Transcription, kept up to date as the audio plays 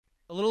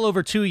A little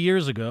over 2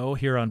 years ago,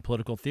 here on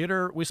Political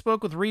Theater, we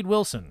spoke with Reed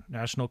Wilson,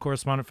 national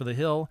correspondent for The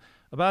Hill,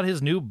 about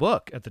his new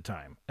book at the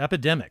time,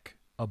 Epidemic: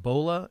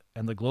 Ebola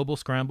and the Global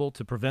Scramble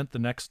to Prevent the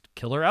Next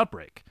Killer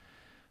Outbreak.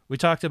 We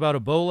talked about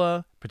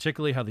Ebola,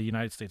 particularly how the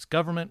United States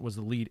government was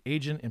the lead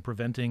agent in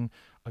preventing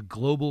a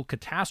global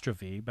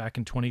catastrophe back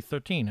in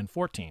 2013 and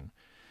 14.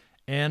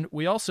 And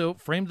we also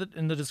framed it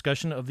in the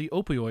discussion of the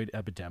opioid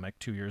epidemic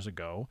 2 years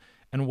ago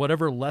and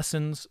whatever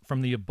lessons from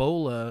the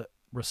Ebola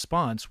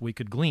response we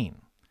could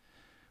glean.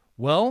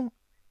 Well,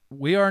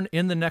 we are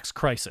in the next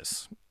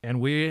crisis, and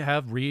we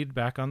have Reed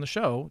back on the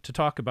show to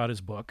talk about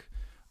his book.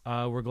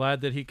 We're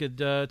glad that he could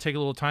take a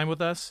little time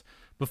with us.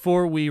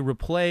 Before we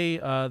replay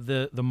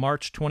the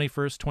March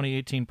 21st,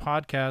 2018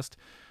 podcast,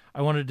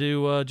 I wanted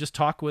to just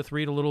talk with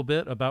Reed a little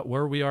bit about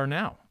where we are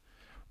now.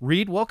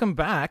 Reed, welcome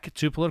back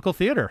to Political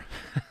Theater.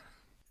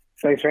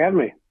 Thanks for having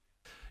me.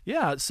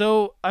 Yeah,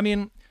 so, I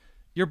mean,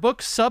 your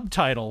book's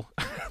subtitle,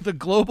 The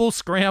Global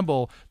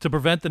Scramble to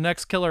Prevent the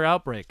Next Killer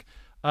Outbreak.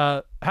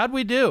 How'd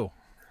we do?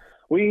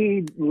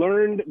 We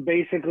learned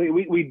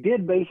we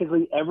did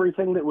basically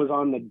everything that was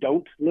on the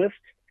don't list,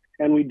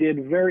 and we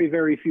did very,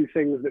 very few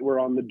things that were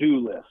on the do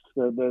list,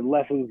 the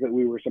lessons that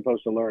we were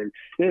supposed to learn.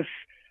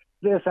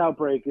 This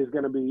outbreak is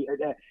going to be,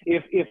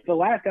 if the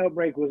last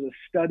outbreak was a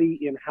study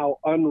in how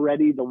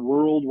unready the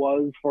world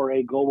was for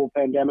a global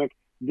pandemic,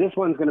 this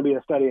one's going to be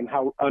a study in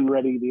how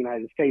unready the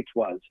United States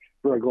was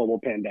for a global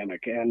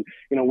pandemic. And,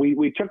 you know,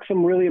 we took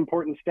some really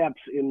important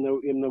steps in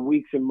the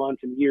weeks and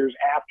months and years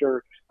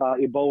after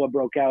Ebola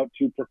broke out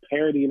to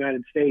prepare the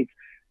United States.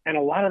 And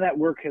a lot of that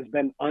work has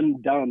been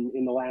undone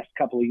in the last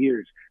couple of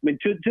years. I mean,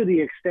 to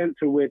the extent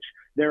to which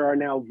there are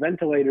now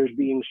ventilators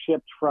being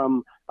shipped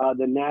from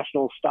the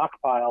national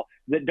stockpile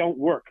that don't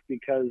work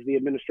because the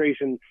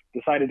administration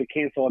decided to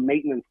cancel a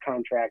maintenance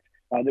contract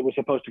that was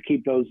supposed to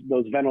keep those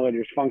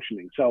ventilators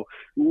functioning. So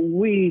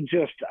we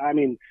just, I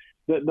mean,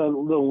 the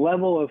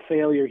level of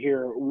failure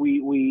here,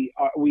 we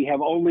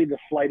have only the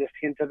slightest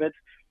hint of it,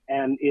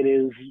 and it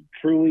is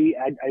truly,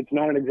 it's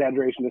not an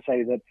exaggeration to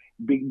say that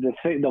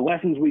the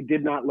lessons we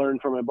did not learn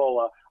from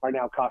Ebola are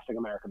now costing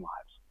American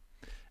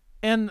lives.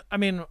 And I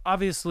mean,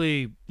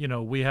 obviously, you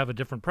know, we have a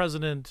different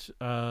president,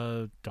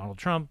 Donald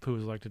Trump, who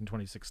was elected in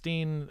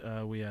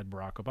 2016. We had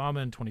Barack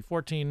Obama in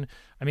 2014.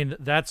 I mean,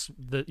 that's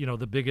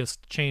the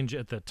biggest change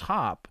at the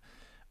top.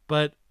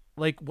 But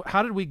like,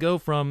 how did we go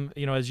from,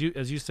 you know, as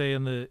you say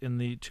in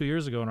the 2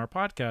 years ago in our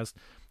podcast,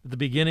 at the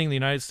beginning, the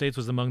United States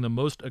was among the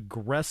most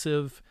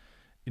aggressive,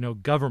 you know,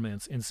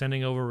 governments in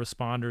sending over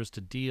responders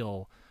to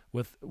deal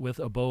with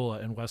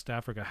Ebola in West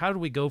Africa. How did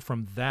we go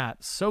from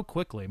that so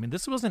quickly? I mean,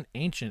 this wasn't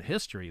ancient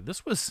history.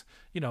 This was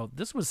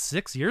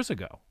 6 years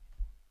ago.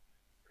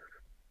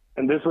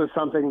 And this was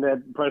something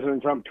that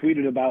President Trump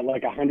tweeted about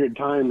like 100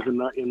 times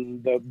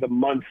in the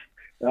month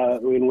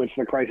in which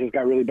the crisis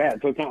got really bad.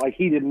 So it's not like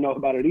he didn't know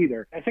about it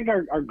either. I think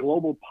our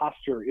global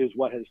posture is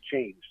what has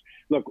changed.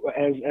 Look,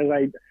 as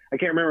I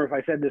can't remember if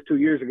I said this 2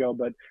 years ago,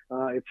 but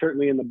it's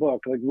certainly in the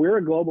book. Like, we're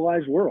a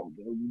globalized world.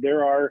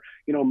 There are,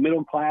 you know,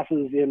 middle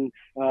classes in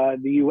the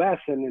U.S.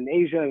 and in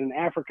Asia and in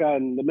Africa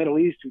and the Middle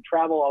East who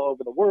travel all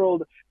over the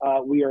world.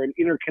 We are an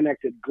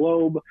interconnected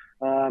globe.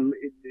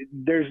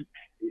 There's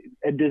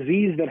a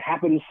disease that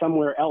happens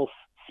somewhere else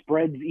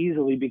spreads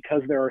easily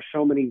because there are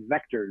so many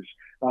vectors.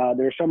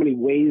 There are so many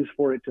ways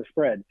for it to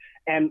spread.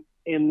 And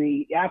in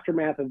the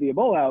aftermath of the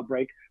Ebola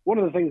outbreak, one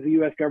of the things the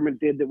U.S.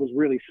 government did that was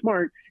really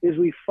smart is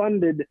we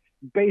funded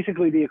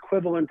basically the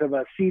equivalent of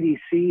a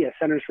CDC, a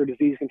Centers for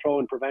Disease Control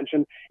and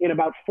Prevention, in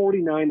about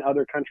 49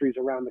 other countries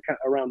around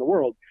the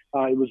world.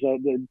 It was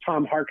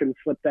Tom Harkin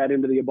slipped that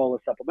into the Ebola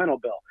supplemental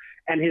bill.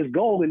 And his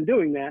goal in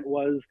doing that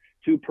was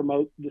to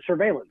promote the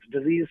surveillance,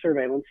 disease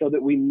surveillance, so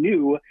that we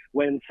knew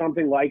when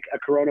something like a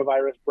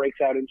coronavirus breaks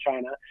out in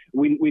China,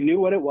 we knew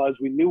what it was,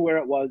 we knew where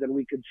it was, and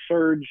we could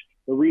surge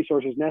the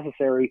resources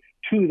necessary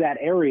to that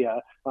area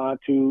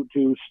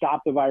to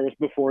stop the virus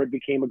before it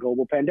became a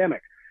global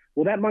pandemic.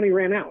 Well, that money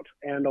ran out,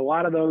 and a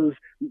lot of those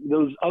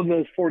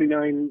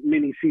 49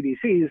 mini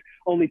CDCs,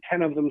 only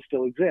 10 of them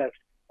still exist.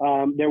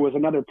 There was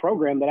another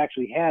program that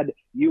actually had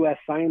U.S.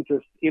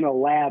 scientists in a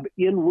lab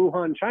in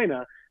Wuhan,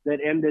 China, that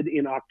ended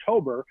in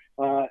October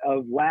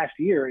of last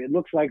year. It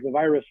looks like the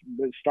virus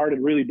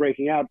started really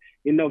breaking out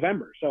in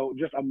November. So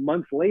just a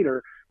month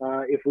later,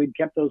 if we'd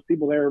kept those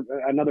people there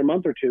another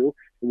month or two,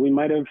 we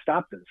might have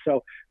stopped this.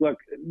 So look,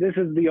 this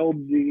is the old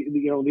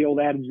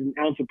adage: an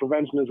ounce of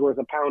prevention is worth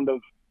a pound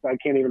of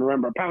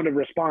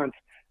response.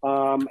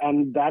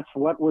 And that's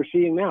what we're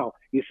seeing now.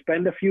 You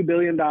spend a few $1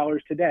 billion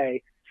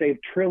today, save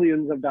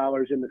trillions of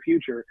dollars in the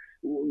future.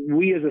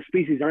 We as a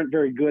species aren't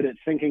very good at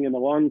thinking in the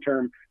long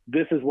term.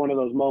 This is one of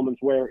those moments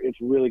where it's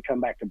really come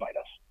back to bite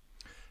us.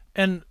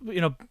 And, you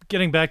know,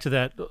 getting back to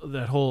that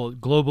whole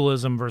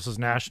globalism versus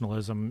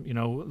nationalism, you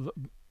know,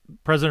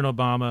 President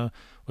Obama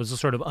was a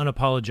sort of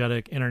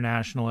unapologetic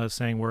internationalist,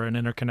 saying we're an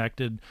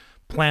interconnected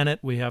planet.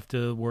 We have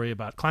to worry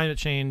about climate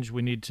change.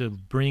 We need to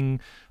bring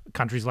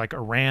countries like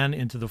Iran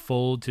into the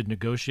fold to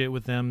negotiate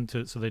with them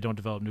so they don't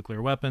develop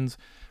nuclear weapons.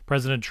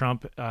 President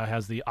Trump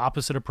has the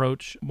opposite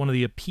approach. One of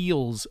the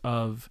appeals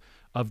of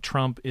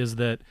Trump is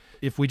that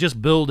if we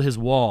just build his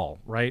wall,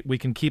 right, we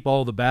can keep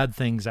all the bad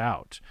things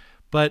out.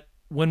 But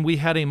when we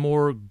had a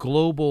more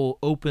global,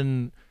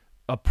 open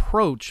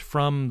approach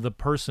from the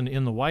person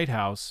in the White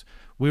House,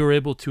 we were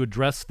able to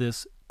address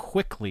this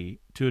quickly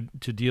to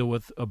deal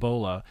with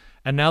Ebola.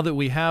 And now that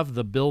we have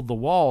the build the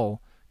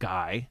wall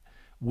guy,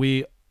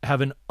 we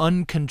have an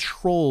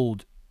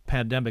uncontrolled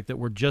pandemic that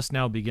we're just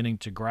now beginning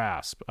to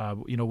grasp.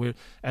 We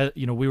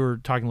were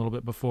talking a little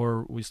bit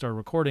before we started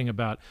recording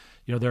about,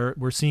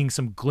 we're seeing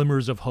some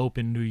glimmers of hope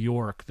in New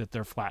York that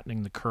they're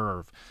flattening the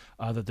curve,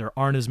 that there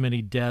aren't as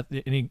many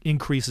any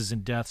increases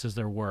in deaths as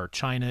there were.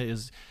 China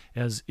is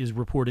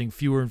reporting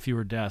fewer and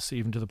fewer deaths,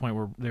 even to the point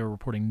where they were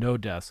reporting no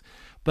deaths.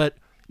 But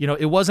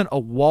it wasn't a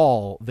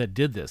wall that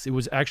did this. It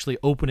was actually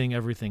opening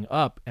everything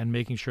up and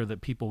making sure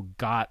that people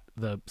got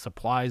the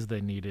supplies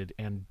they needed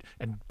and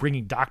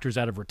bringing doctors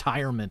out of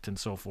retirement and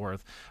so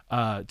forth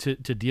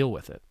to deal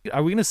with it.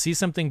 Are we going to see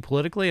something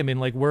politically? I mean,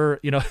 like I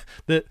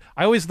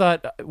always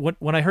thought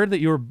when I heard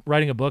that you were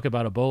writing a book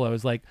about Ebola, I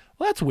was like,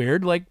 well, that's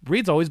weird. Like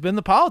Reed's always been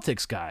the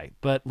politics guy,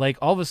 but like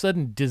all of a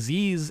sudden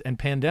disease and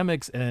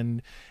pandemics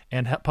and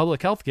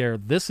public health care,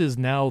 this is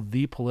now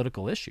the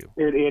political issue.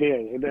 It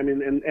is. I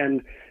mean,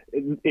 and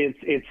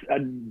it's a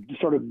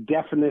sort of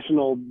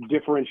definitional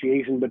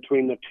differentiation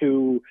between the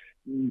two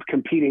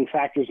competing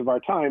factors of our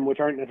time,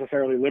 which aren't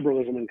necessarily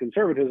liberalism and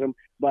conservatism,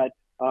 but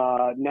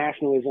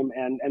nationalism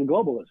and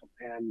globalism.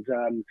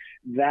 And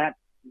that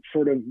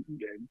sort of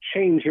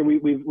change here,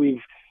 we've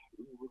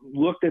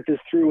looked at this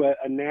through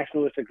a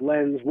nationalistic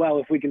lens. Well,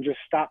 if we can just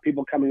stop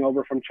people coming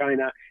over from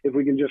China, if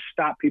we can just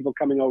stop people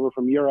coming over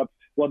from Europe,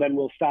 well, then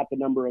we'll stop the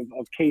number of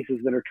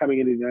cases that are coming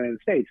into the United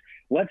States.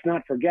 Let's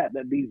not forget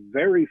that the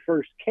very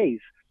first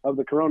case of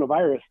the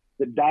coronavirus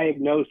that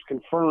diagnosed,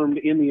 confirmed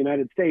in the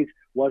United States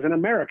was an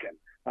American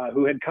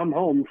who had come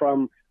home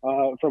from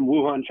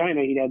Wuhan,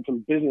 China. He'd had some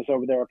business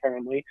over there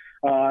apparently,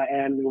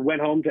 and went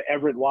home to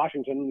Everett,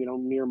 Washington,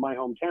 near my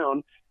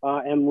hometown,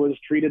 and was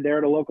treated there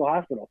at a local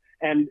hospital.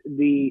 And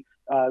it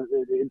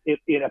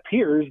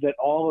appears that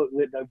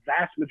the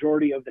vast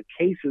majority of the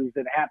cases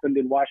that happened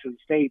in Washington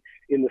State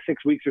in the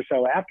 6 weeks or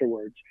so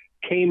afterwards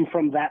came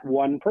from that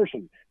one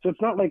person. So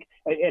it's not like,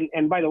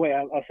 and by the way,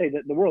 I'll say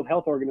that the World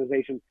Health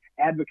Organization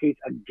advocates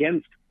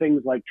against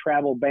things like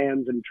travel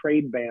bans and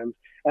trade bans.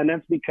 And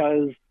that's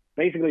because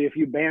basically if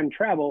you ban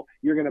travel,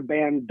 you're going to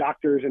ban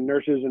doctors and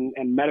nurses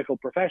and medical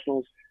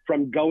professionals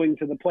from going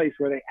to the place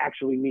where they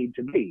actually need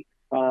to be.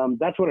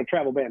 That's what a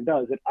travel ban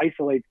does. It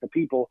isolates the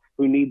people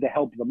who need the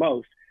help the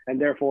most, and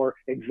therefore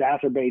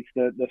exacerbates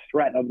the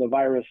threat of the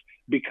virus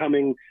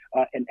becoming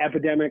an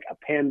epidemic, a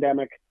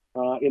pandemic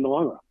in the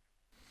long run.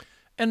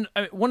 And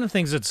one of the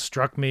things that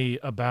struck me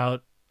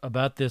about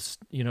this,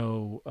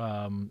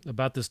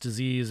 about this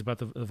disease, about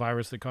the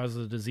virus that causes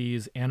the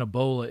disease and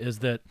Ebola is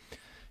that,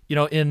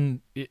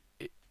 if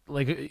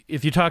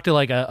you talk to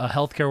like a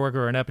healthcare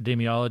worker or an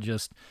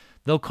epidemiologist,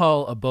 they'll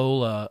call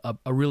Ebola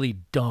a really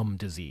dumb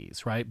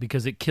disease, right?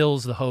 Because it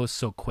kills the host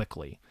so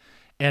quickly.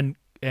 And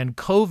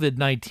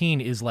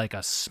COVID-19 is like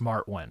a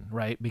smart one,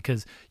 right?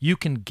 Because you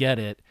can get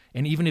it,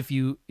 and even if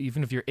you're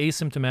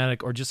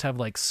asymptomatic or just have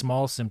like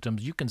small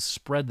symptoms, you can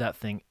spread that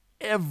thing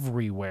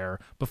everywhere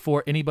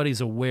before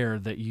anybody's aware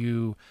that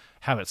you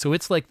have it. So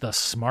it's like the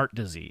smart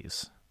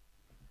disease.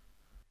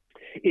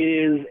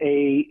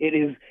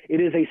 It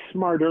is a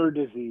smarter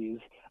disease.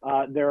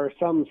 There are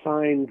some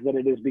signs that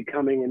it is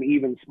becoming an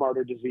even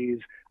smarter disease,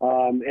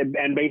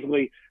 and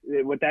basically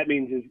what that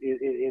means is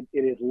it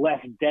is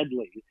less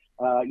deadly.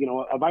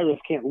 A virus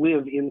can't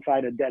live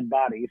inside a dead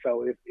body.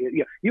 So if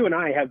you and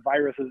I have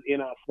viruses in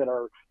us that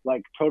are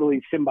like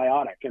totally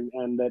symbiotic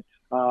and that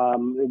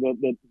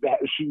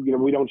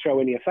we don't show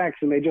any effects,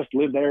 and they just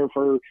live there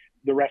for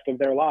the rest of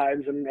their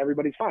lives, and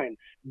everybody's fine.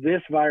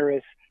 This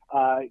virus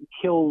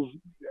kills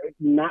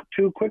not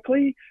too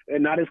quickly,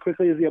 and not as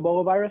quickly as the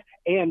Ebola virus,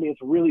 and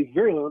it's really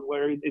virulent,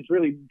 where it's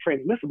really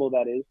transmissible.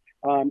 That is,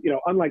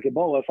 unlike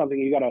Ebola, something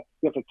you have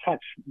to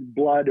touch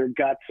blood or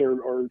guts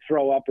or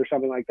throw up or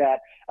something like that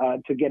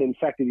to get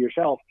infected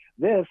yourself.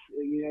 This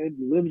it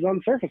lives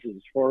on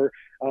surfaces for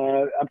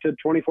up to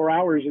 24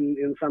 hours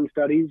in some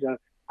studies.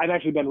 I've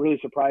actually been really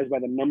surprised by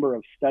the number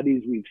of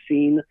studies we've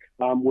seen.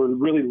 We're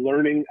really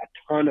learning a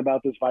ton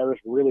about this virus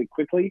really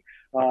quickly.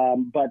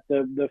 But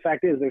the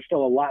fact is there's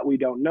still a lot we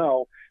don't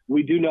know.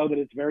 We do know that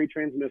it's very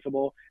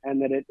transmissible and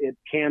that it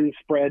can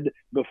spread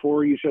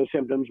before you show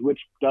symptoms, which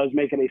does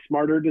make it a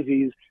smarter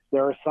disease.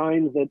 There are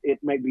signs that it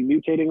might be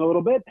mutating a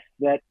little bit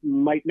that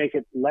might make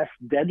it less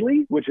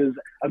deadly, which is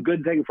a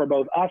good thing for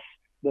both us,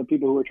 the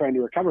people who are trying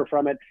to recover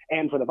from it,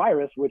 and for the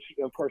virus, which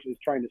of course is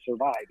trying to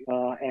survive.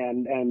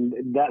 And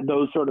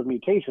those sort of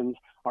mutations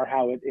are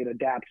how it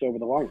adapts over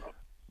the long run.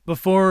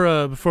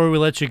 Before we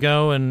let you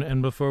go,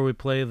 and before we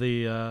play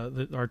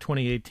our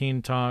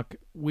 2018 talk,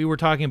 we were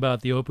talking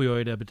about the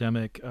opioid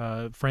epidemic,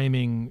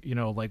 framing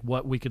like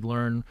what we could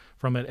learn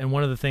from it. And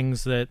one of the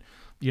things that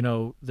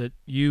that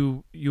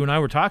you and I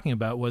were talking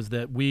about was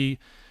that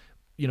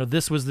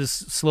this was this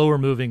slower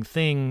moving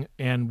thing,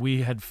 and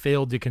we had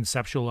failed to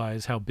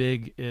conceptualize how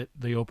big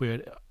the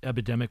opioid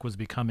epidemic was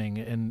becoming,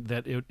 and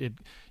that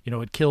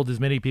it killed as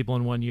many people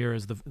in 1 year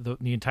as the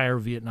entire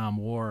Vietnam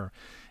War.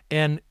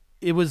 And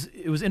it was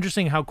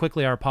interesting how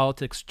quickly our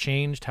politics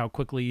changed, how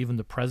quickly even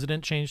the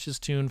president changed his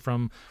tune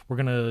from we're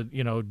going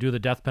to do the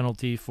death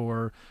penalty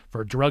for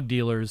drug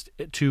dealers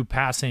to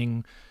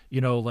passing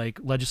like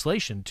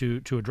legislation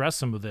to address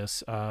some of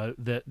this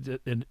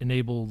that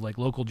enable like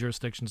local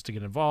jurisdictions to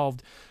get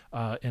involved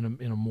in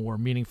a more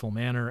meaningful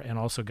manner, and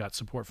also got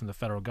support from the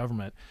federal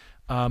government.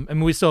 I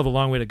mean, we still have a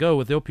long way to go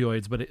with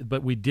opioids,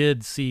 but we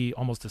did see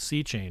almost a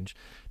sea change.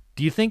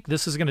 Do you think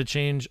this is going to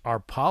change our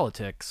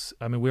politics?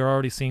 I mean, we're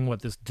already seeing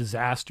what this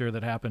disaster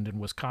that happened in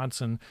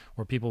Wisconsin,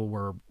 where people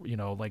were,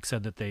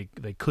 said that they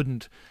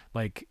couldn't,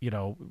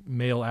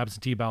 mail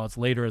absentee ballots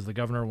later as the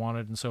governor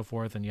wanted and so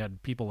forth, and you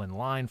had people in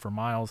line for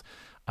miles.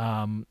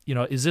 Do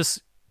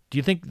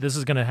you think this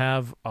is going to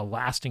have a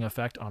lasting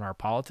effect on our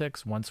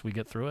politics once we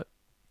get through it?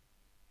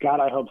 God,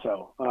 I hope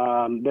so.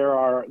 There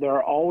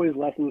are always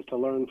lessons to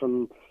learn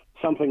from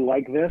something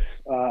like this,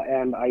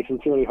 and I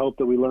sincerely hope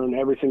that we learn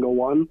every single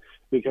one,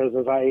 because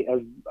as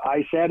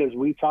I said, as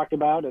we talked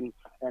about, and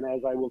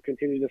as I will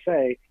continue to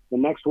say, the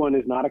next one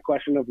is not a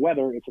question of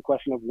whether, it's a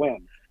question of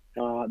when.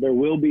 There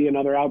will be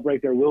another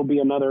outbreak. There will be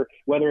another,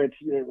 whether it's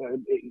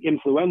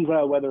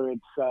influenza, whether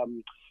it's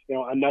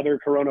another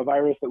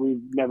coronavirus that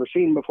we've never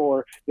seen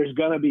before. There's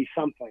going to be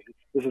something.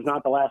 This is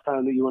not the last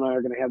time that you and I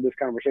are going to have this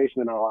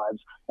conversation in our lives.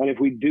 And if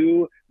we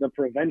do the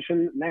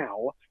prevention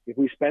now, if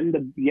we spend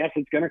yes,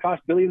 it's going to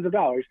cost billions of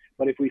dollars,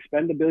 but if we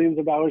spend the billions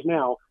of dollars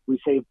now, we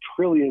save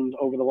trillions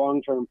over the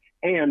long term,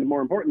 and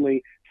more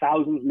importantly,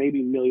 thousands,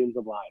 maybe millions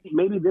of lives.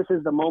 Maybe this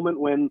is the moment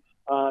when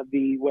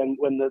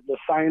the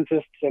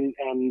scientists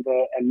and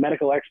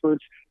medical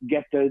experts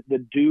get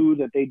the due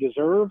that they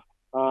deserve.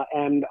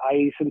 And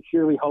I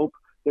sincerely hope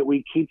that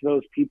we keep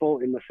those people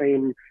in the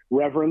same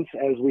reverence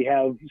as we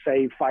have,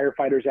 say,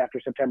 firefighters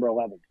after September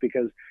 11th,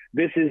 because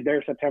this is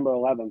their September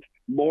 11th.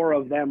 More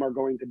of them are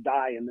going to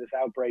die in this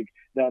outbreak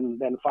than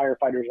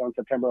firefighters on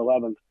September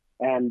 11th.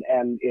 And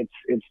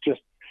it's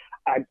just,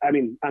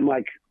 I'm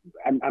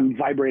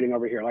vibrating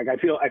over here. Like I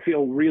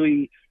feel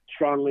really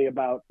strongly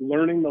about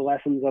learning the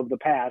lessons of the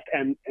past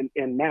and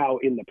now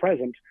in the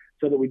present,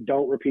 so that we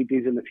don't repeat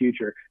these in the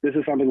future. This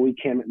is something we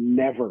can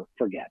never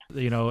forget.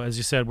 As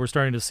you said, we're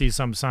starting to see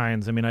some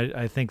signs. I mean,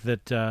 I think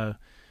that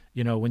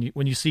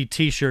when you see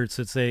T-shirts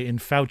that say "In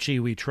Fauci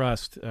We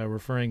Trust,"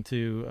 referring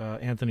to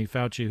Anthony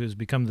Fauci, who's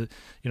become the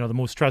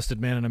most trusted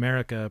man in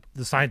America,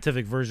 the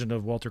scientific version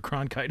of Walter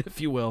Cronkite,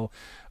 if you will.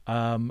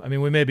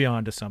 We may be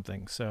on to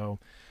something. So,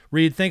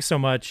 Reed, thanks so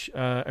much.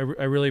 I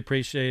really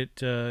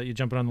appreciate you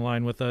jumping on the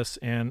line with us,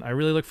 and I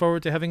really look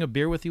forward to having a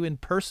beer with you in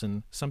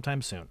person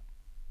sometime soon.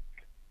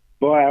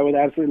 Boy, I would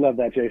absolutely love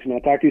that, Jason.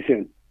 I'll talk to you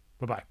soon.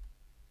 Bye-bye.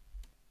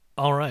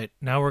 All right.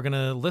 Now we're going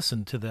to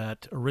listen to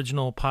that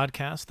original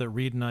podcast that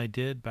Reed and I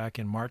did back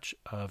in March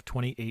of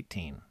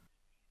 2018.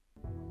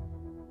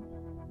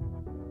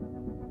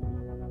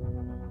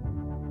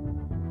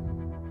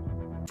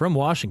 From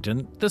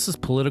Washington, this is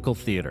Political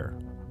Theater,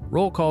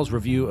 Roll Call's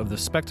review of the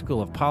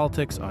spectacle of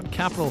politics on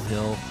Capitol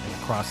Hill and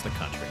across the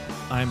country.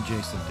 I'm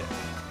Jason Dick.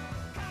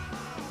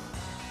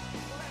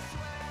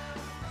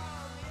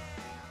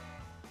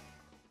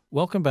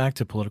 Welcome back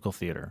to Political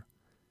Theater.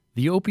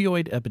 The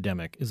opioid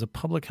epidemic is a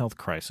public health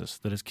crisis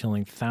that is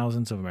killing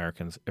thousands of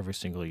Americans every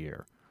single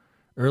year.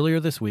 Earlier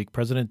this week,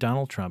 President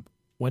Donald Trump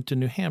went to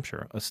New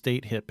Hampshire, a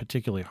state hit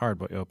particularly hard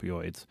by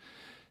opioids,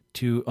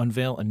 to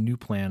unveil a new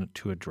plan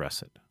to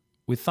address it.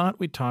 We thought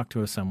we'd talk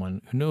to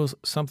someone who knows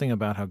something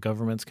about how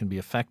governments can be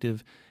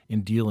effective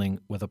in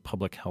dealing with a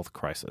public health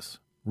crisis.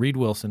 Reed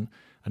Wilson,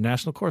 a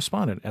national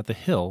correspondent at The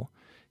Hill,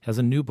 has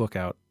a new book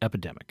out,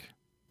 Epidemic.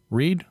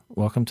 Reed,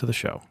 welcome to the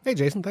show. Hey,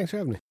 Jason. Thanks for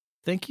having me.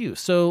 Thank you.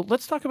 So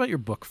let's talk about your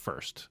book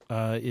first.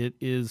 It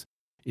is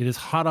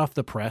hot off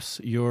the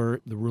press. The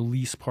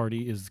release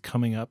party is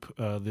coming up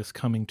this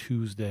coming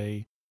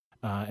Tuesday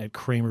at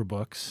Kramer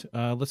Books.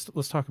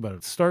 Let's talk about it.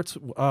 It starts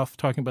off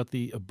talking about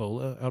the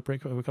Ebola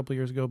outbreak of a couple of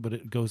years ago, but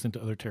it goes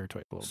into other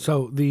territory a little bit.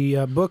 So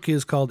the book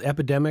is called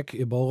Epidemic,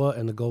 Ebola,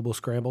 and the Global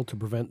Scramble to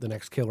Prevent the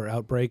Next Killer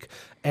Outbreak.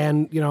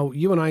 And,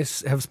 you and I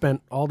have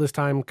spent all this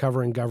time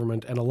covering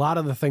government, and a lot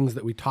of the things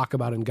that we talk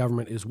about in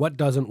government is what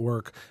doesn't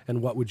work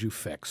and what would you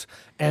fix.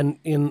 And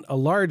in a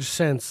large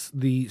sense,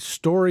 the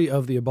story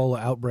of the Ebola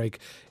outbreak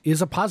is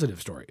a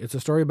positive story. It's a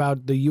story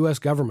about the U.S.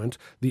 government,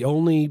 the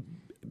only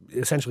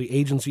essentially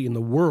agency in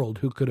the world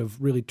who could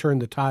have really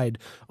turned the tide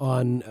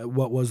on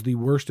what was the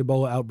worst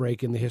Ebola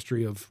outbreak in the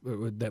history of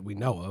that we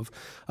know of,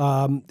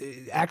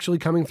 actually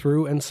coming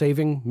through and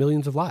saving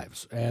millions of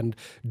lives, and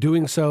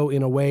doing so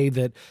in a way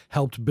that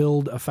helped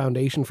build a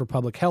foundation for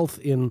public health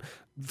in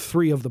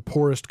three of the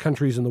poorest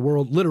countries in the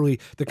world, literally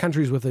the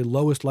countries with the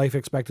lowest life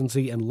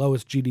expectancy and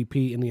lowest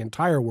GDP in the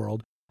entire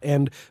world,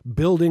 and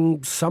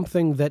building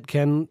something that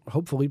can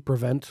hopefully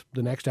prevent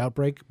the next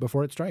outbreak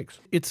before it strikes.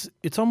 It's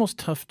almost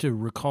tough to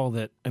recall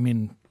that. I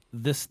mean,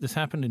 this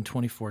happened in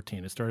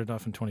 2014. It started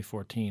off in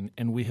 2014,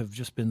 and we have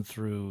just been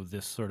through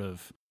this sort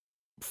of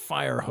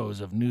fire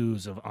hose of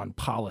news on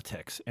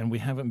politics, and we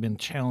haven't been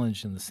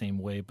challenged in the same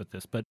way. But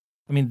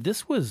I mean,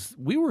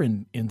 we were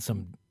in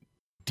some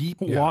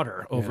deep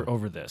water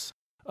over this.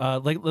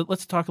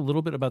 Let's talk a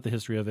little bit about the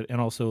history of it,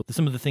 and also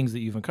some of the things that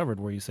you've uncovered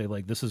where you say,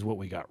 like, this is what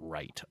we got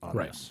right on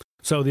this.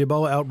 So the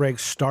Ebola outbreak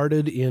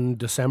started in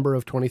December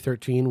of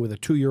 2013 with a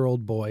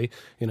 2-year-old boy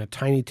in a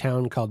tiny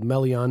town called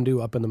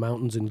Meliondu up in the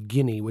mountains in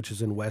Guinea, which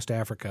is in West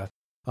Africa.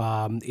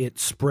 It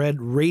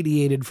spread,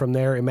 radiated from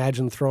there.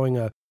 Imagine throwing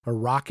a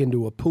rock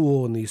into a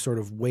pool, and these sort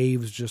of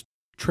waves just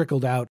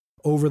trickled out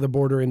over the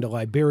border into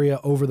Liberia,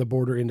 over the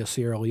border into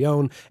Sierra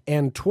Leone,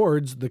 and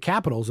towards the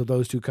capitals of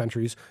those two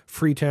countries,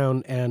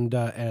 Freetown and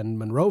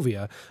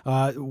Monrovia,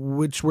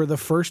 which were the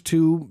first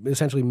two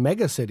essentially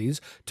mega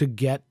cities to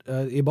get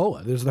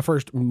Ebola. This is the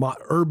first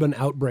urban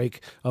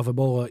outbreak of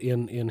Ebola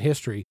in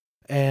history.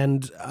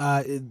 And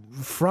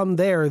from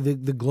there,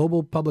 the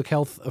global public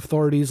health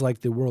authorities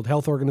like the World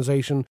Health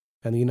Organization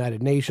and the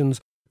United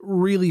Nations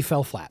really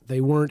fell flat.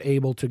 They weren't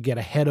able to get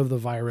ahead of the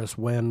virus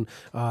when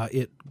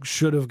it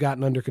should have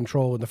gotten under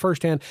control in the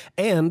first hand.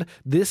 And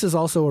this is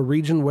also a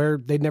region where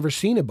they'd never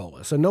seen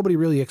Ebola, so nobody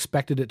really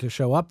expected it to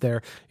show up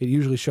there. It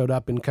usually showed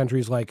up in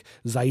countries like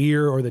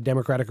Zaire or the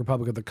Democratic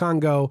Republic of the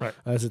Congo,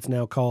 as it's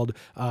now called,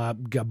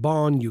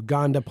 Gabon,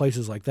 Uganda,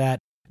 places like that.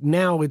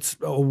 Now it's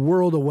a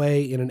world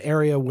away in an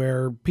area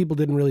where people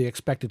didn't really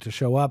expect it to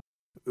show up.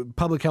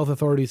 Public health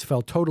authorities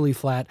fell totally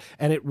flat,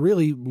 and it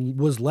really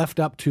was left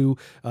up to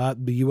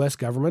the U.S.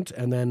 government,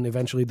 and then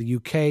eventually the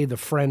U.K., the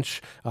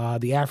French,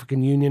 the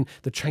African Union.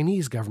 The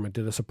Chinese government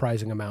did a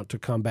surprising amount to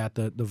combat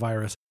the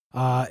virus,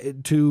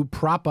 to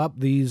prop up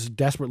these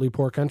desperately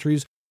poor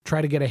countries,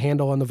 try to get a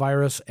handle on the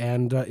virus,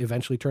 and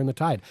eventually turn the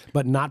tide.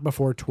 But not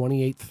before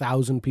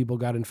 28,000 people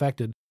got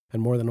infected,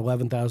 and more than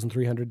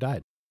 11,300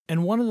 died.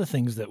 And one of the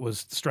things that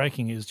was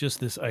striking is just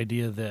this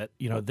idea that,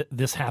 you know,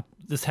 this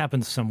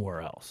happens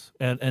somewhere else.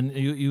 And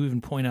you even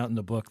point out in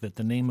the book that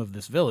the name of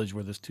this village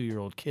where this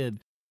 2-year-old kid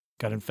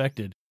got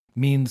infected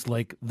means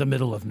like the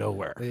middle of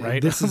nowhere,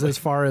 right? This is as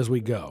far as we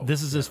go.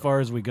 This is as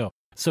far as we go.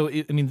 So,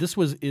 this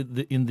was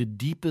in the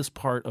deepest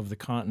part of the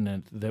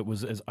continent that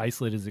was as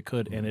isolated as it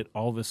could, and it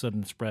all of a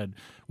sudden spread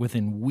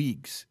within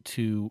weeks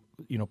to,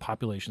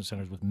 population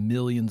centers with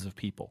millions of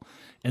people.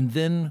 And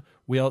then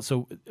we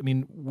also,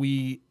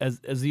 as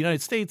the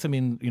United States,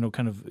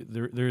 kind of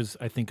there's,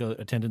 I think,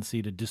 a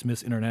tendency to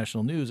dismiss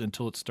international news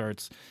until it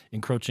starts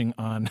encroaching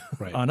on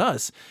on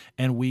us,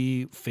 and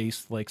we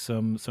face like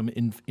some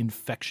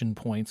infection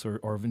points or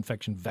kind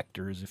of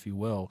vectors, if you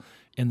will,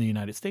 in the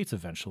United States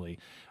eventually.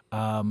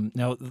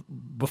 Now,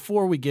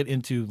 before we get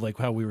into like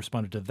how we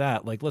responded to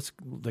that, like let's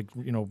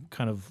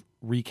kind of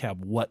recap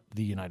what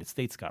the United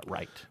States got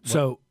right.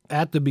 So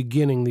at the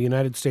beginning, the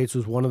United States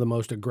was one of the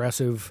most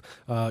aggressive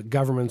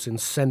governments in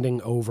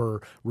sending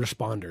over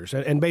responders,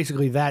 and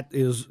basically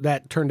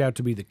that turned out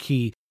to be the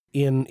key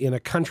in a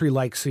country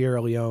like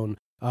Sierra Leone.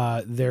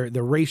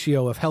 The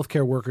ratio of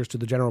healthcare workers to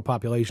the general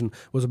population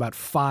was about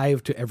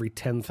 5 to every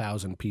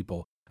 10,000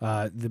 people.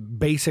 The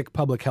basic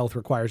public health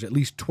requires at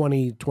least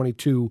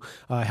 22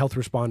 health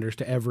responders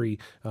to every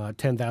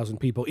 10,000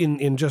 people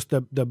in just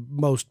the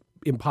most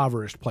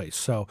impoverished place.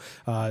 So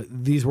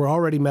these were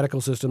already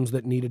medical systems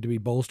that needed to be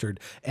bolstered.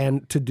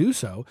 And to do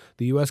so,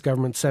 the U.S.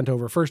 government sent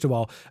over, first of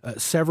all,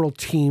 several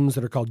teams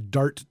that are called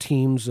DART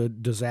teams,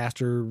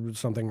 disaster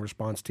something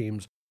response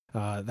teams.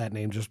 That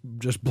name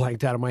just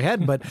blanked out of my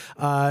head, but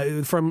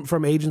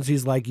from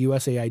agencies like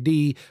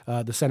USAID,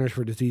 the Centers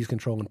for Disease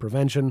Control and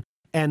Prevention.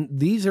 And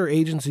these are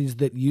agencies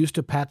that used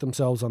to pat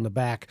themselves on the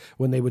back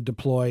when they would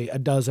deploy a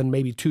dozen,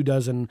 maybe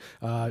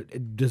 24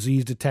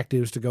 disease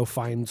detectives to go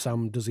find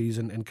some disease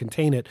and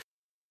contain it.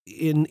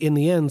 In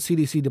the end,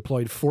 CDC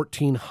deployed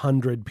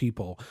 1,400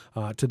 people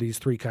to these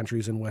 3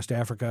 countries in West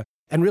Africa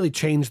and really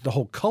changed the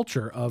whole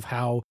culture of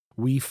how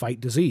we fight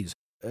disease.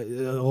 A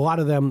lot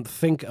of them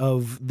think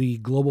of the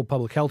global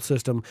public health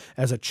system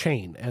as a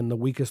chain, and the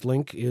weakest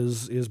link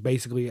is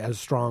basically as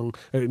strong.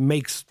 It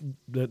makes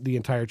the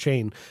entire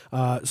chain.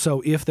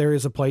 So if there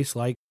is a place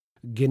like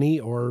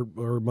Guinea or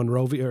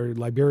Monrovia or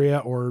Liberia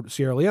or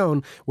Sierra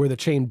Leone where the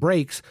chain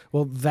breaks,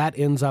 well, that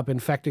ends up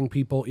infecting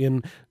people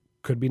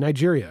could be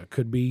Nigeria,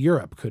 could be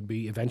Europe, could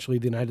be eventually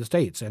the United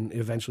States, and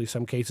eventually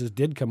some cases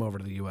did come over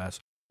to the U.S.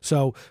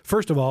 So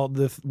first of all,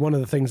 one of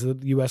the things that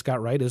the U.S. got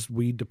right is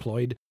we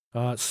deployed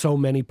so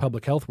many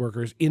public health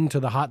workers into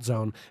the hot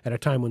zone at a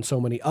time when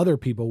so many other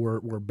people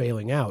were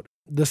bailing out.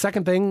 The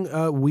second thing,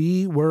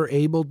 we were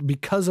able,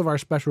 because of our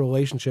special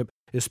relationship,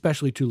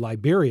 especially to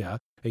Liberia,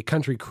 a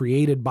country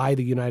created by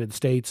the United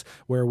States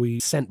where we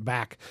sent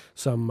back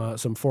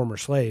some former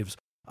slaves.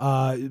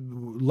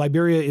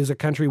 Liberia is a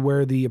country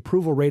where the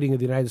approval rating of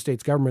the United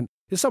States government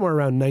is somewhere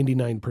around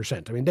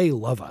 99%. They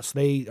love us.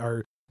 They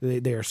are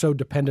They are so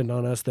dependent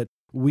on us that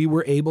we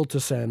were able to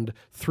send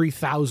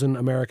 3,000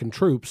 American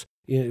troops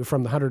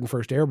from the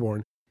 101st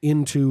Airborne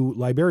into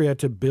Liberia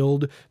to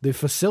build the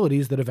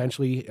facilities that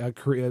eventually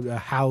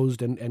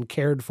housed and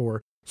cared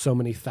for so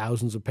many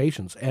thousands of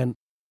patients. And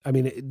I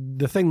mean,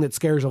 the thing that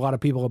scares a lot of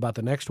people about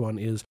the next one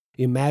is,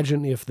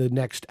 imagine if the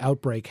next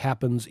outbreak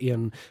happens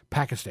in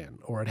Pakistan,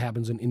 or it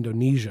happens in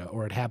Indonesia,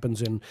 or it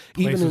happens in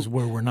places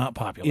where we're not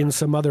popular, in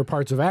some other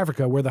parts of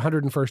Africa where the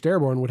 101st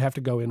Airborne would have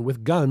to go in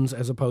with guns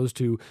as opposed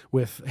to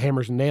with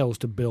hammers and nails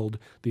to build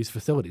these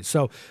facilities.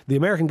 So the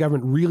American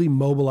government really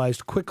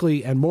mobilized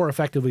quickly and more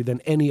effectively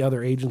than any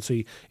other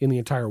agency in the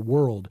entire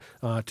world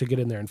to get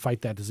in there and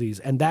fight that disease.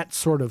 And that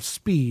sort of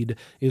speed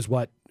is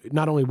what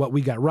not only what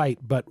we got right,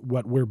 but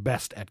what we're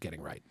best at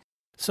getting right.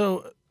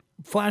 So,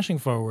 flashing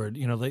forward,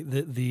 you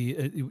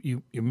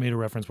made a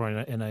reference, Brian,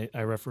 and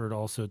I referred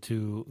also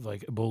to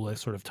like Ebola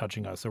sort of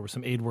touching us. There were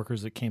some aid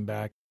workers that came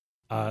back.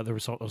 There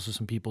was also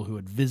some people who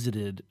had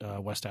visited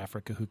West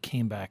Africa who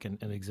came back and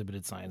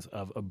exhibited signs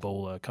of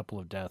Ebola, a couple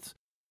of deaths.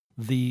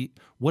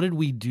 What did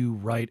we do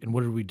right and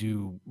what did we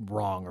do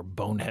wrong or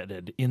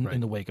boneheaded in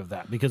the wake of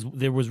that? Because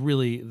there was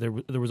really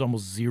there was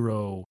almost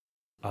zero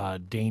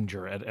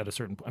danger at a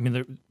certain point. I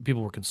mean,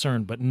 people were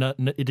concerned, but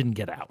it didn't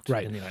get out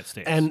in the United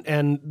States.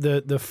 And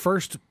the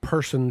first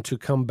person to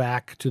come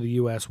back to the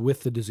U.S.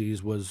 with the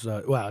disease was,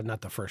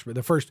 not the first, but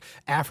the first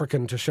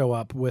African to show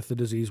up with the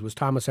disease was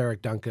Thomas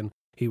Eric Duncan.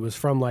 He was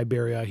from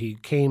Liberia. He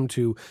came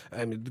to,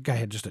 the guy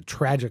had just a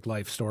tragic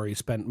life story. He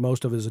spent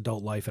most of his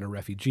adult life in a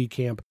refugee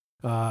camp.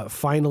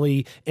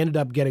 Finally ended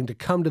up getting to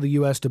come to the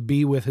U.S. to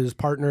be with his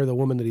partner, the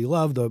woman that he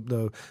loved,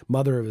 the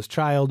mother of his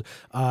child,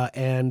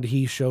 and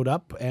he showed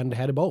up and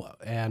had Ebola.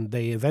 And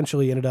they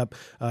eventually ended up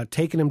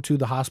taking him to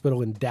the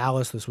hospital in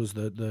Dallas. This was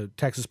the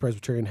Texas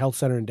Presbyterian Health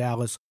Center in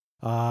Dallas.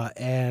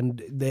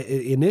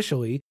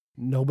 Initially,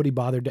 nobody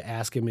bothered to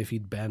ask him if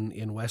he'd been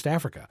in West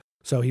Africa.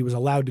 So he was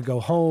allowed to go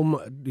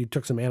home. He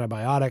took some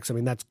antibiotics. I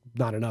mean, that's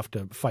not enough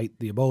to fight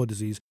the Ebola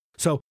disease.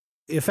 So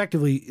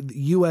effectively, the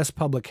U.S.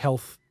 public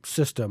health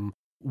system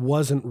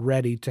wasn't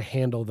ready to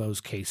handle those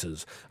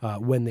cases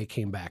when they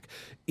came back.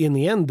 In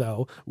the end,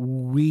 though,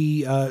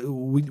 we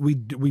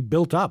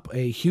built up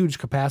a huge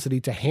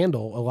capacity to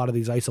handle a lot of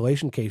these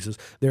isolation cases.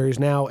 There is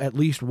now at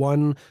least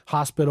one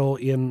hospital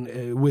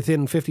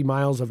within 50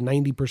 miles of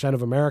 90%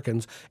 of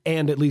Americans,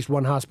 and at least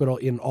one hospital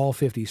in all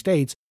 50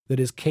 states that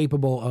is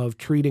capable of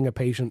treating a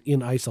patient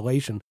in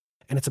isolation.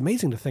 And it's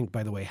amazing to think,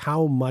 by the way,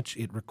 how much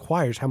it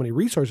requires, how many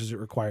resources it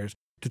requires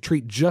to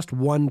treat just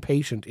one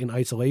patient in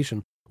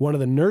isolation. One of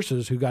the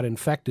nurses who got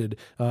infected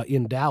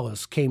in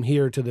Dallas came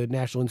here to the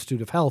National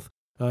Institute of Health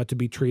to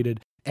be treated,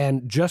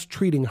 and just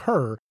treating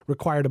her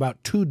required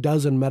about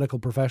 24 medical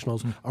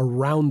professionals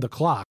around the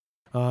clock.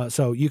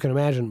 So you can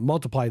imagine,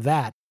 multiply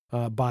that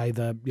by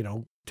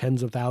the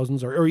tens of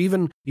thousands or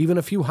even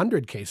a few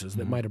hundred cases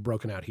that might have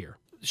broken out here.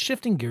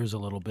 Shifting gears a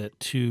little bit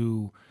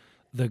to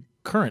the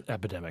current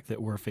epidemic that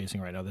we're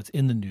facing right now, that's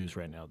in the news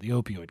right now, the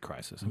opioid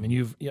crisis. I mean,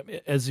 you've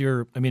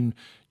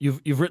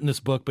written this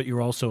book, but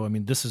you're also,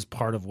 this is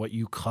part of what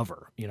you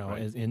cover,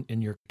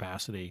 in your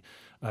capacity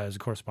as a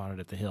correspondent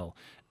at The Hill.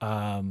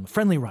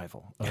 Friendly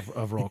rival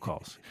of roll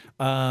calls.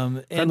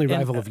 Friendly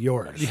rival of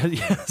yours.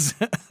 Yes.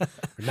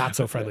 Not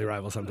so friendly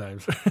rival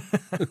sometimes.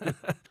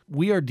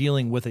 We are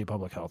dealing with a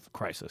public health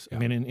crisis. Yeah.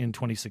 I mean, in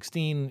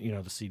 2016,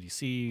 the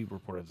CDC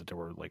reported that there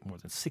were like more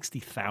than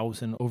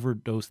 60,000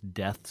 overdose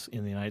deaths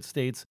in the United States.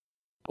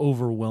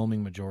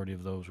 Overwhelming majority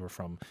of those were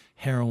from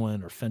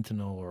heroin or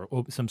fentanyl or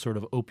some sort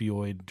of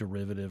opioid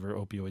derivative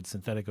or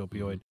synthetic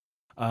opioid.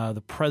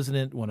 The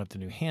president went up to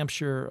New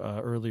Hampshire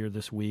earlier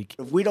this week.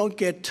 If we don't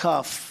get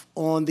tough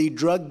on the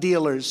drug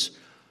dealers,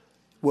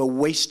 we're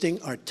wasting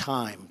our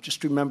time.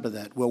 Just remember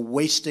that. We're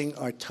wasting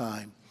our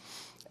time.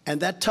 And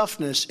that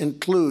toughness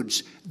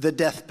includes the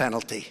death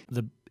penalty.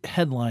 The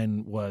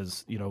headline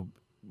was,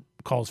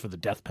 calls for the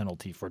death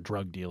penalty for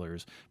drug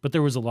dealers, but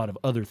there was a lot of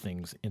other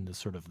things in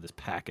this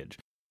package.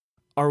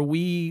 Are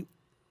we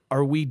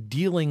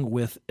dealing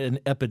with an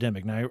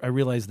epidemic? Now, I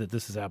realize that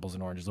this is apples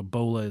and oranges.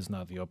 Ebola is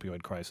not the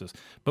opioid crisis,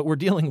 but we're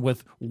dealing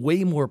with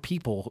way more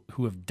people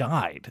who have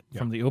died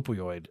from the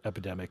opioid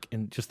epidemic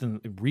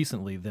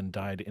recently than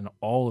died in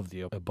all of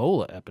the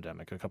Ebola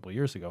epidemic a couple of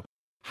years ago.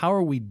 How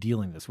are we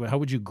dealing this? How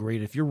would you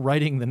grade, if you're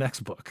writing the next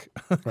book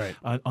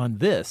on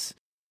this,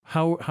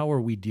 how are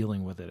we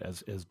dealing with it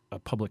as a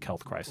public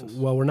health crisis?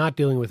 Well, we're not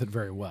dealing with it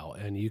very well.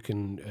 And you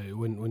can,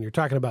 when you're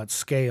talking about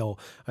scale,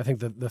 I think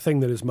that the thing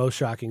that is most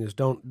shocking is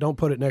don't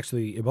put it next to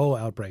the Ebola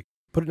outbreak,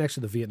 put it next to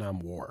the Vietnam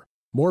War.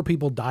 More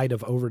people died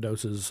of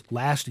overdoses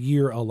last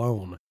year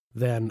alone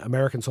than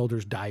American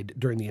soldiers died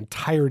during the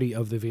entirety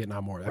of the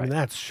Vietnam War. I mean,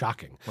 that's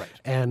shocking. Right.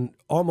 And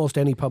almost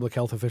any public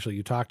health official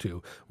you talk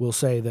to will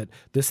say that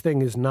this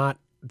thing is not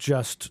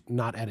just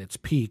not at its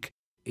peak,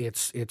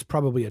 it's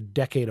probably a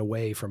decade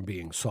away from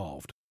being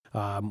solved.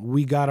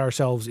 We got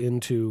ourselves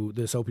into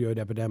this opioid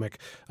epidemic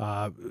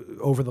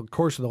over the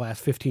course of the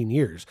last 15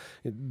 years.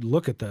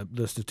 Look at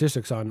the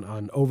statistics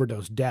on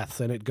overdose deaths,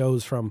 and it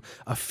goes from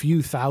a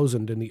few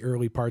thousand in the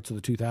early parts of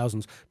the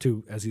 2000s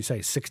to, as you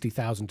say,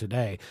 60,000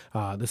 today.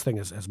 This thing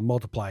has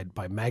multiplied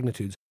by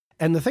magnitudes.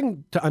 And the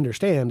thing to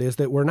understand is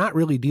that we're not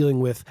really dealing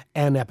with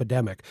an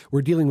epidemic.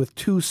 We're dealing with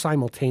two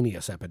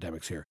simultaneous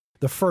epidemics here.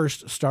 The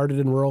first started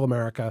in rural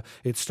America.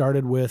 It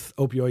started with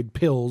opioid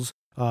pills,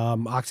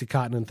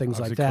 Oxycontin and things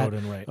like that.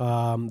 Right.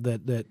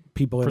 That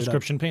people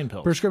prescription pain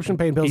pills. Prescription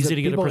pain pills Easy that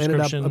to get a people ended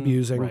up prescription.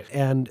 abusing. Right.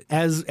 And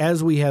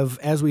as we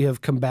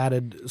have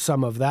combated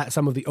some of that,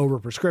 some of the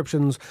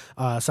overprescriptions,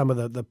 some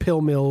of the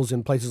pill mills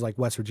in places like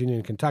West Virginia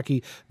and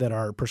Kentucky that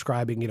are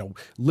prescribing,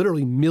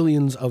 literally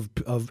millions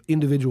of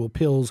individual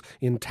pills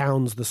in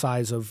towns the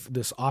size of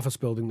this office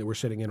building that we're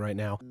sitting in right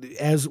now.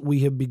 As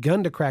we have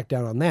begun to crack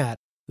down on that,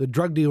 the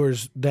drug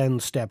dealers then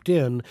stepped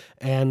in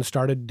and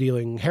started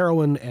dealing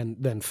heroin and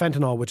then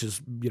fentanyl, which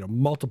is,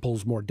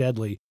 multiples more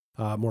deadly,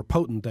 more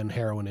potent than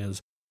heroin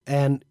is.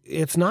 And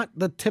it's not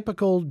the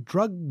typical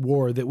drug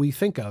war that we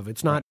think of.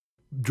 It's not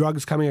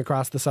drugs coming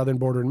across the southern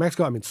border in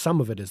Mexico. I mean, some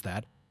of it is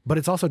that, but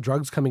it's also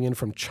drugs coming in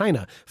from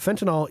China.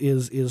 Fentanyl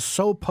is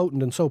so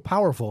potent and so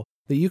powerful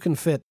that you can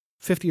fit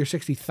 50 or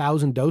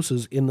 60,000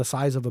 doses in the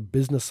size of a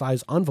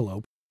business-size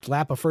envelope,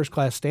 slap a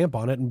first-class stamp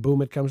on it, and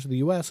boom, it comes to the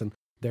U.S., and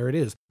there it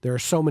is. There are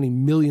so many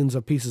millions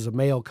of pieces of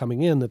mail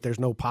coming in that there's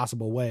no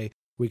possible way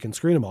we can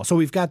screen them all. So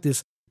we've got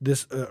this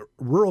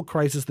rural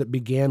crisis that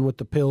began with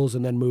the pills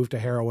and then moved to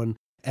heroin.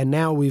 And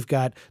now we've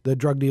got the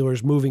drug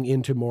dealers moving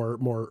into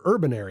more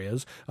urban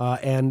areas,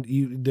 and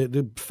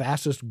the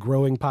fastest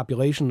growing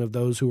population of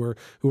those who are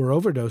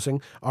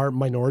overdosing are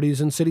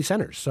minorities in city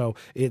centers. So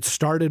it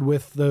started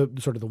with the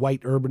sort of the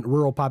white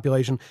rural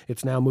population.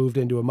 It's now moved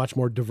into a much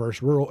more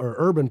diverse rural or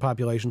urban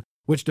population,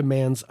 which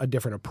demands a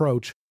different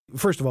approach.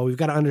 First of all, we've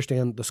got to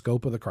understand the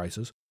scope of the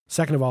crisis.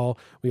 Second of all,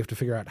 we have to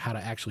figure out how to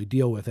actually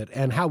deal with it.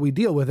 And how we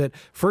deal with it,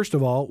 first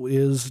of all,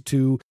 is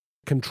to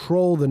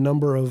control the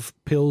number of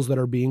pills that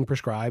are being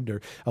prescribed.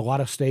 Or a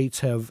lot of states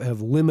have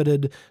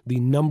limited the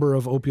number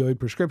of opioid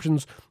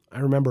prescriptions. I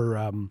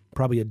remember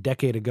probably a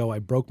decade ago, I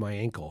broke my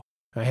ankle.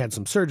 I had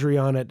some surgery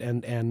on it,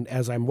 and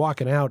as I'm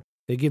walking out,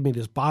 they give me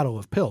this bottle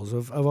of pills,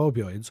 of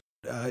opioids.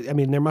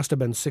 There must have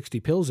been 60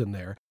 pills in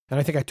there, and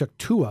I think I took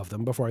 2 of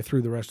them before I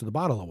threw the rest of the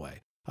bottle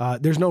away.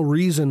 There's no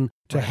reason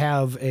to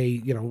have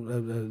a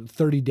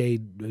 30-day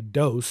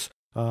dose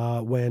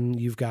when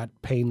you've got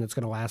pain that's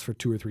going to last for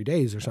 2 or 3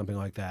 days or something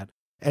like that.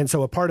 And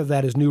so a part of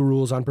that is new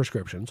rules on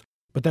prescriptions.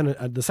 But then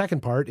the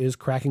second part is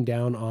cracking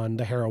down on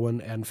the heroin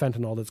and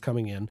fentanyl that's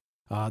coming in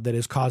that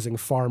is causing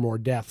far more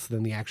deaths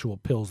than the actual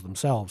pills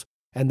themselves.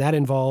 And that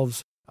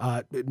involves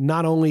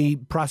not only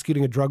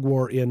prosecuting a drug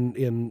war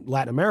in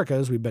Latin America,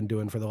 as we've been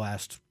doing for the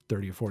last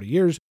 30 or 40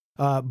 years,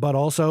 but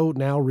also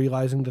now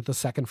realizing that the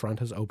second front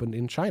has opened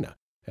in China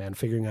and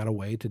figuring out a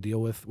way to deal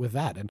with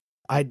that. And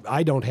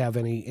I don't have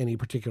any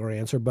particular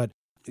answer, but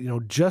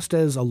just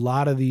as a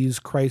lot of these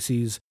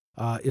crises,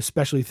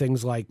 especially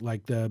things like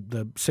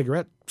the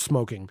cigarette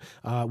smoking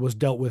was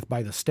dealt with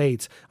by the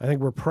states, I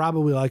think we're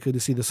probably likely to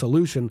see the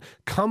solution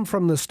come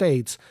from the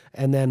states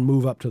and then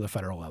move up to the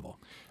federal level.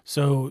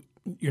 So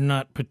you're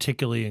not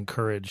particularly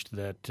encouraged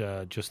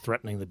that just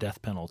threatening the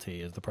death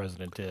penalty, as the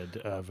president did,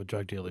 of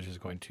drug dealers is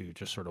going to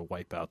just sort of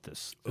wipe out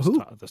this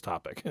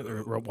topic,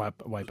 or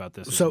wipe out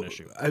this as an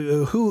issue.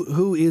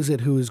 Who is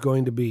it who is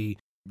going to be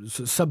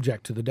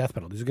subject to the death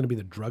penalty? Is it going to be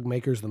the drug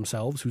makers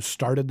themselves who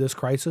started this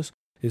crisis?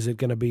 Is it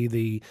going to be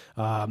the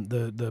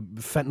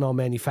fentanyl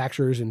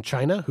manufacturers in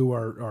China who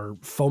are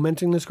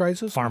fomenting this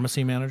crisis?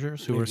 Pharmacy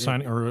managers who are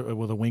signing, or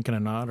with a wink and a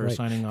nod, are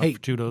signing off for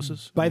 2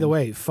 doses? By the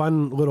way,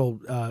 fun little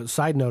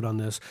side note on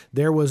this.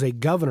 There was a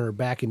governor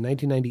back in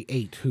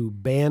 1998 who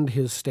banned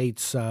his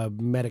state's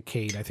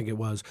Medicaid, I think it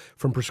was,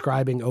 from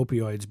prescribing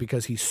opioids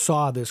because he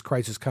saw this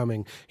crisis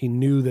coming. He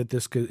knew that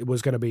this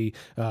was going to be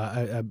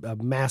a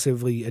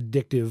massively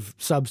addictive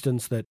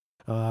substance that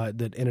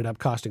ended up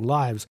costing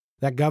lives.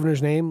 That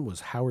governor's name was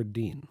Howard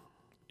Dean.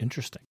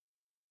 Interesting.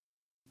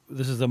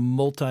 This is a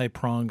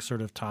multi-pronged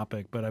sort of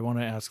topic, but I want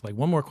to ask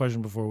one more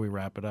question before we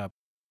wrap it up.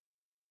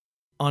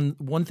 On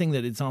one thing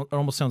that it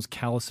almost sounds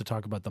callous to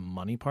talk about the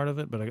money part of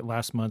it, but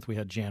last month we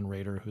had Jan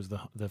Rader, who's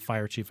the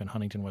fire chief in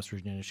Huntington, West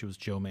Virginia. She was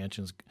Joe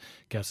Manchin's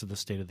guest at the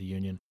State of the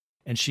Union.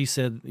 And she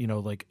said,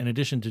 in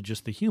addition to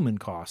just the human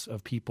costs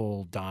of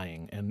people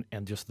dying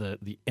and just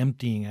the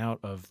emptying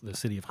out of the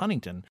city of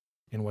Huntington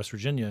in West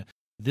Virginia,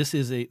 this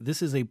is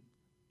a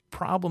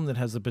problem that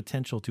has the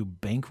potential to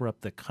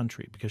bankrupt the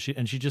country, because she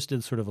just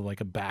did sort of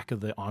a back of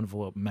the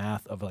envelope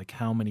math of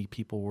how many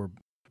people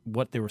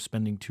what they were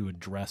spending to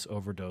address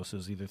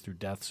overdoses, either through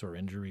deaths or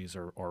injuries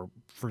or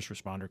first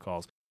responder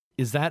calls.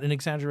 Is that an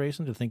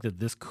exaggeration to think that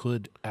this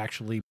could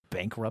actually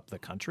bankrupt the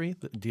country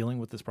dealing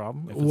with this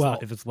problem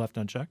if it's left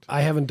unchecked?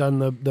 I haven't done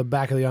the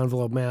back of the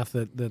envelope math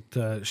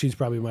that she's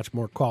probably much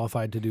more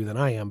qualified to do than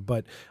I am.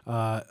 But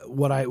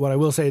what I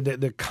will say,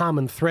 the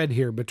common thread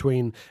here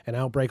between an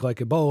outbreak like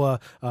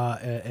Ebola,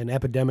 an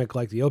epidemic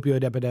like the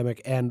opioid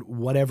epidemic, and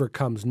whatever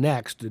comes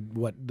next,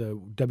 what the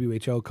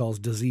WHO calls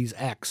disease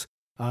X,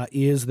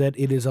 is that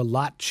it is a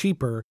lot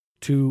cheaper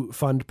to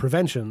fund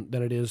prevention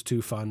than it is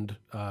to fund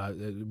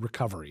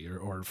recovery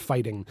or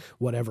fighting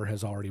whatever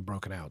has already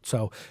broken out.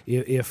 So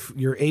if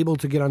you're able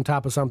to get on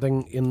top of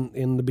something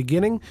in the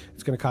beginning,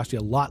 it's going to cost you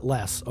a lot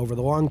less over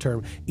the long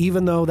term,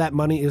 even though that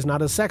money is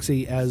not as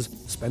sexy as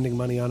spending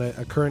money on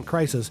a current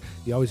crisis.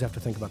 You always have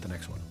to think about the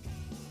next one.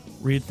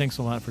 Reed, thanks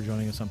a lot for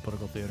joining us on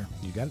Political Theater.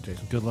 You got it,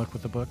 Jason. Good luck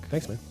with the book.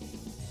 Thanks, man.